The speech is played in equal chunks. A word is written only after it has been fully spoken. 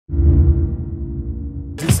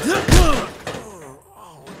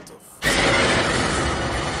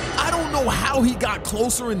how he got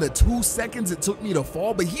closer in the 2 seconds it took me to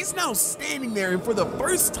fall, but he's now standing there, and for the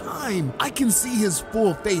first time, I can see his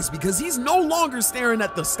full face because he's no longer staring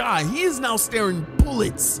at the sky. He is now staring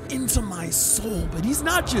bullets into my soul, but he's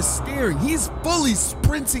not just staring, he's fully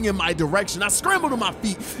sprinting in my direction. I scramble to my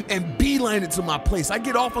feet and beeline it to my place. I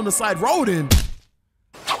get off on the side road and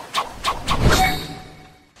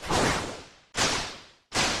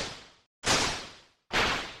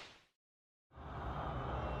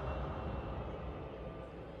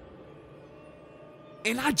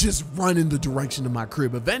I just run in the direction of my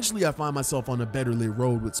crib. Eventually, I find myself on a better lit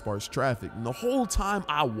road with sparse traffic. And the whole time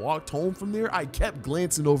I walked home from there, I kept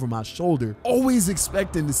glancing over my shoulder, always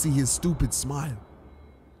expecting to see his stupid smile.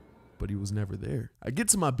 But he was never there. I get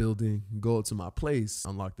to my building, go up to my place,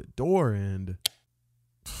 unlock the door, and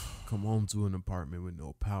come home to an apartment with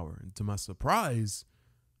no power. And to my surprise,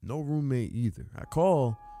 no roommate either. I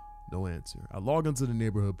call, no answer. I log into the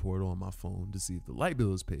neighborhood portal on my phone to see if the light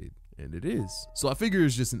bill is paid. And it is. So I figure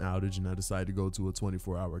it's just an outage, and I decide to go to a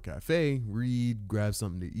 24-hour cafe, read, grab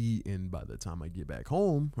something to eat, and by the time I get back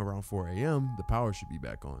home around 4 a.m., the power should be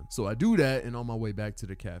back on. So I do that, and on my way back to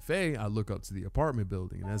the cafe, I look up to the apartment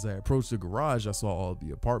building, and as I approached the garage, I saw all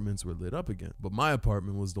the apartments were lit up again. But my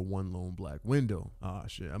apartment was the one lone black window. Ah,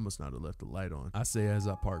 shit, I must not have left the light on. I say as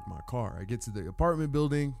I park my car. I get to the apartment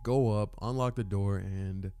building, go up, unlock the door,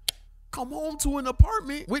 and come home to an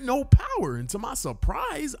apartment with no power. And to my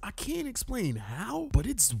surprise, I can't explain how, but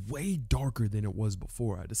it's way darker than it was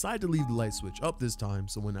before. I decided to leave the light switch up this time,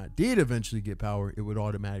 so when I did eventually get power, it would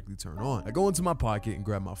automatically turn on. I go into my pocket and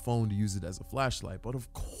grab my phone to use it as a flashlight, but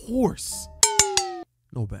of course,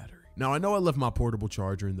 no battery. Now, I know I left my portable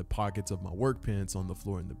charger in the pockets of my work pants on the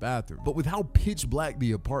floor in the bathroom, but with how pitch black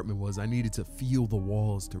the apartment was, I needed to feel the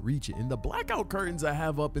walls to reach it, and the blackout curtains I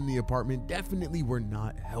have up in the apartment definitely were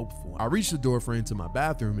not helpful. I reached the door frame to my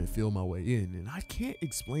bathroom and feel my way in, and I can't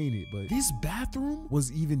explain it, but this bathroom was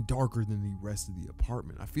even darker than the rest of the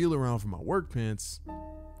apartment. I feel around for my work pants,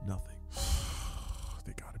 nothing.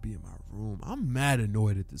 They gotta be in my room. I'm mad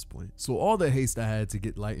annoyed at this point. So all the haste I had to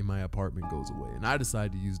get light in my apartment goes away, and I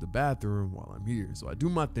decide to use the bathroom while I'm here. So I do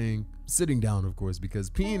my thing, sitting down of course, because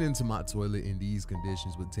peeing into my toilet in these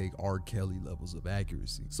conditions would take R. Kelly levels of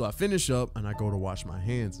accuracy. So I finish up and I go to wash my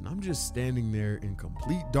hands, and I'm just standing there in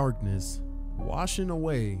complete darkness, washing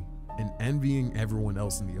away and envying everyone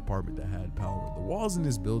else in the apartment that had power. The walls in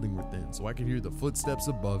this building were thin, so I could hear the footsteps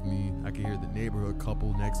above me, I could hear the neighborhood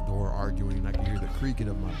couple next door arguing, I could hear the creaking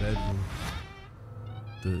of my bedroom.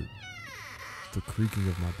 The creaking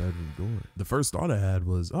of my bedroom door. The first thought I had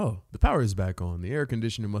was, oh, the power is back on. The air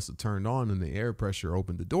conditioner must have turned on and the air pressure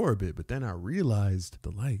opened the door a bit, but then I realized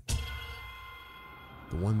the light,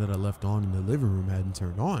 the one that I left on in the living room, hadn't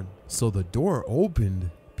turned on. So the door opened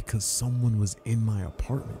because someone was in my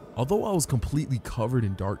apartment. Although I was completely covered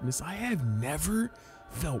in darkness, I have never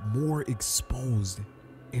felt more exposed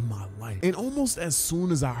in my life. And almost as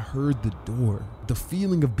soon as I heard the door, the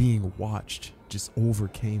feeling of being watched just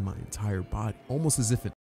overcame my entire body, almost as if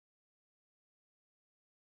an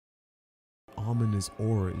ominous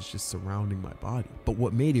aura is just surrounding my body. But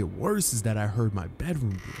what made it worse is that I heard my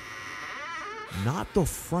bedroom door, not the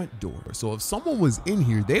front door. So if someone was in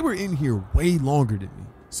here, they were in here way longer than me.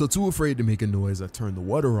 So too afraid to make a noise, I turned the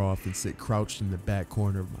water off and sit crouched in the back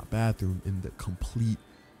corner of my bathroom in the complete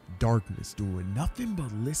darkness, doing nothing but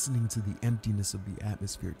listening to the emptiness of the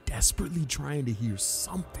atmosphere, desperately trying to hear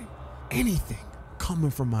something, anything coming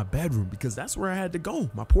from my bedroom, because that's where I had to go.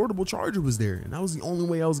 My portable charger was there, and that was the only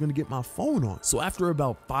way I was gonna get my phone on. So after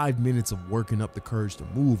about 5 minutes of working up the courage to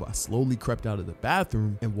move, I slowly crept out of the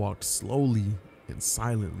bathroom and walked slowly and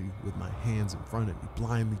silently with my hands in front of me,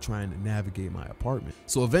 blindly trying to navigate my apartment.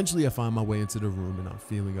 So eventually I find my way into the room, and I'm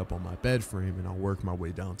feeling up on my bed frame, and I'll work my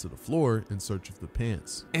way down to the floor in search of the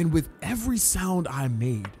pants. And with every sound I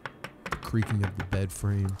made, the creaking of the bed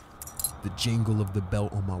frame, the jingle of the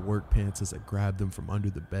belt on my work pants as I grabbed them from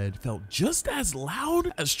under the bed, felt just as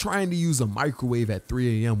loud as trying to use a microwave at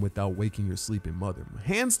 3 a.m. without waking your sleeping mother. My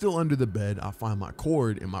hand still under the bed, I find my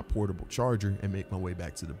cord and my portable charger and make my way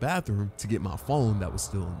back to the bathroom to get my phone that was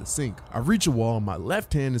still in the sink. I reach a wall, my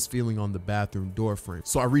left hand is feeling on the bathroom door frame.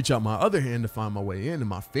 So I reach out my other hand to find my way in, and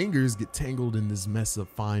my fingers get tangled in this mess of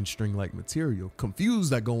fine string-like material.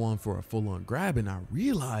 Confused, I go on for a full-on grab, and I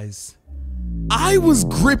realize I was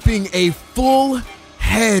gripping a full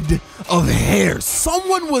head of hair.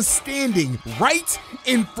 Someone was standing right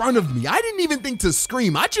in front of me. I didn't even think to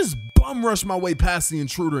scream. I just bum rushed my way past the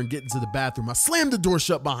intruder and get into the bathroom. I slammed the door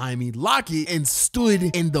shut behind me, locked it, and stood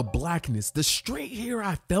in the blackness. The straight hair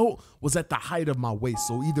I felt was at the height of my waist,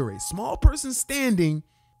 so either a small person standing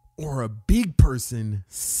or a big person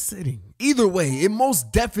sitting. Either way, it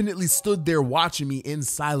most definitely stood there watching me in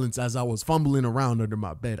silence as I was fumbling around under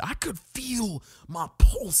my bed. I could feel my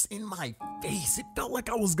pulse in my face. It felt like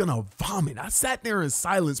I was gonna vomit. I sat there in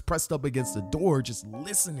silence, pressed up against the door, just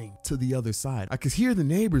listening to the other side. I could hear the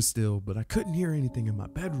neighbors still, but I couldn't hear anything in my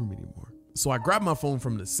bedroom anymore. So I grabbed my phone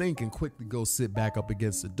from the sink and quickly go sit back up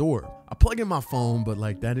against the door. I plug in my phone, but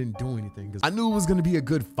like that didn't do anything because I knew it was gonna be a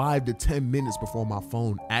good 5 to 10 minutes before my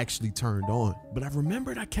phone actually turned on. But I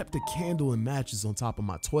remembered I kept a candle and matches on top of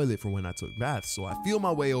my toilet for when I took baths. So I feel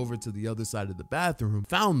my way over to the other side of the bathroom,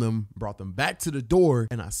 found them, brought them back to the door,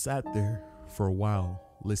 and I sat there for a while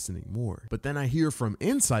listening more. But then I hear from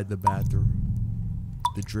inside the bathroom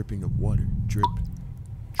the dripping of water. Drip,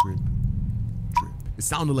 drip, drip. It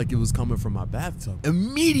sounded like it was coming from my bathtub.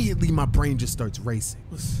 Immediately, my brain just starts racing.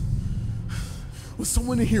 Was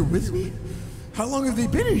someone in here with me? How long have they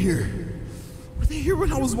been in here? Were they here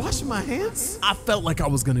when I was washing my hands? I felt like I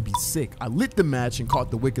was gonna be sick. I lit the match and caught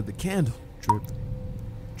the wick of the candle. Drip,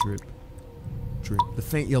 drip, drip. The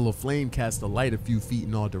faint yellow flame cast a light a few feet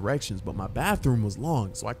in all directions, but my bathroom was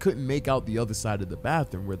long, so I couldn't make out the other side of the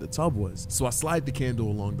bathroom where the tub was. So I slide the candle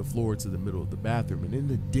along the floor to the middle of the bathroom, and in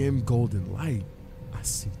the dim golden light, I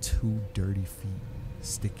see 2 dirty feet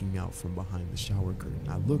sticking out from behind the shower curtain.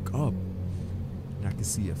 I look up and I can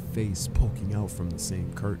see a face poking out from the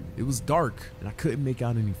same curtain. It was dark and I couldn't make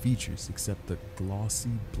out any features except the glossy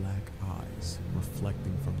black eyes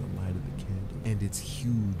reflecting from the light of the candle and its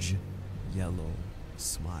huge yellow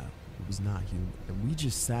smile. It was not human. And we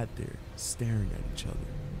just sat there staring at each other,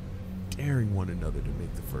 daring one another to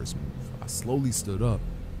make the first move. I slowly stood up,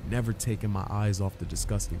 never taking my eyes off the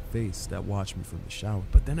disgusting face that watched me from the shower.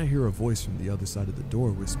 But then I hear a voice from the other side of the door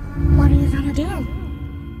whispering, "What are you gonna do?"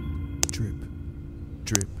 Drip,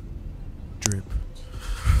 drip, drip.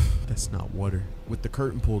 That's not water. With the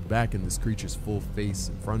curtain pulled back and this creature's full face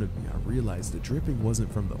in front of me, I realized the dripping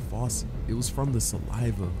wasn't from the faucet. It was from the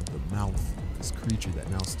saliva of the mouth of this creature that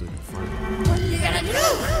now stood in front of me. "What are you gonna do?"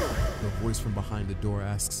 The voice from behind the door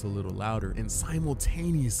asks a little louder, and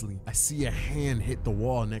simultaneously, I see a hand hit the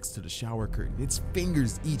wall next to the shower curtain. Its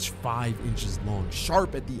fingers each 5 inches long,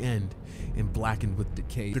 sharp at the end, and blackened with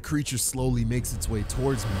decay. The creature slowly makes its way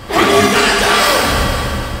towards me. What are you gonna do?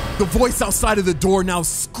 The voice outside of the door now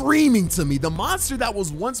screaming to me. The monster that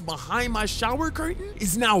was once behind my shower curtain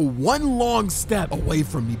is now 1 long step away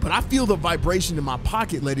from me, but I feel the vibration in my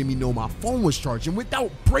pocket letting me know my phone was charged. And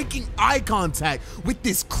without breaking eye contact with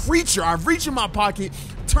this creature, I reach in my pocket,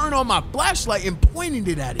 turn on my flashlight, and pointed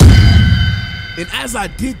it at it. And as I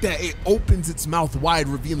did that, it opens its mouth wide,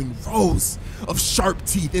 revealing rows of sharp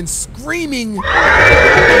teeth and screaming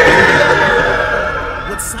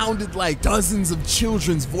what sounded like dozens of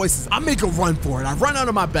children's voices. I make a run for it. I run out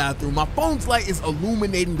of my bathroom. My phone's light is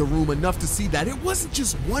illuminating the room enough to see that it wasn't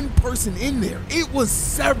just one person in there. It was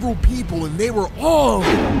several people, and they were all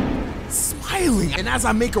smiling. And as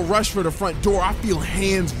I make a rush for the front door, I feel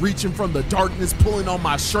hands reaching from the darkness, pulling on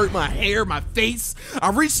my shirt, my hair, my face. I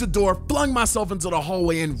reached the door, flung myself into the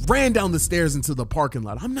hallway, and ran down the stairs into the parking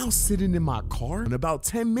lot. I'm now sitting in my car, and about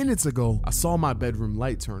 10 minutes ago, I saw my bedroom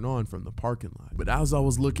light turn on from the parking lot. But as I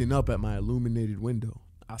was looking up at my illuminated window,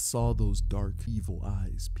 I saw those dark, evil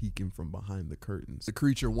eyes peeking from behind the curtains. The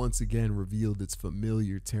creature once again revealed its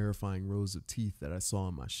familiar, terrifying rows of teeth that I saw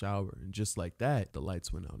in my shower, and just like that, the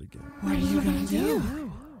lights went out again. "What are you gonna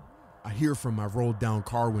do?" I hear from my rolled down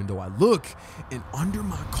car window. I look, and under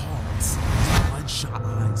my car, I see these bloodshot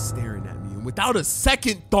eyes staring at me, and without a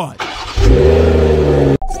second thought,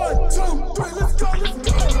 1, 2, 3, let's go, let's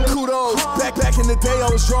go. Kudos. Back in the day, I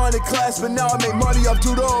was drawing in class, but now I make money off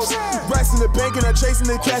doodles. Racks in the bank and I'm chasing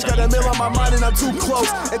the cash. Got a mill on my mind and I'm too close.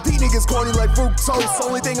 And these niggas corny like fructose.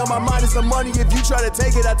 Only thing on my mind is the money. If you try to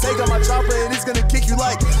take it, I take on my chopper and it's gonna kick you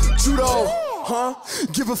like judo. Huh?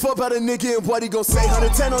 Give a fuck about a nigga and what he gon' say.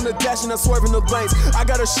 110 on the dash and I'm swerving the lanes. I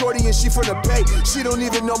got a shorty and she from the Bay. She don't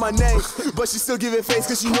even know my name, but she still giving face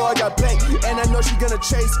cause she know I got bank. And I know she gonna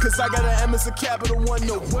chase cause I got an M as a capital one,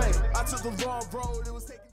 no way. I took the wrong road, it was taking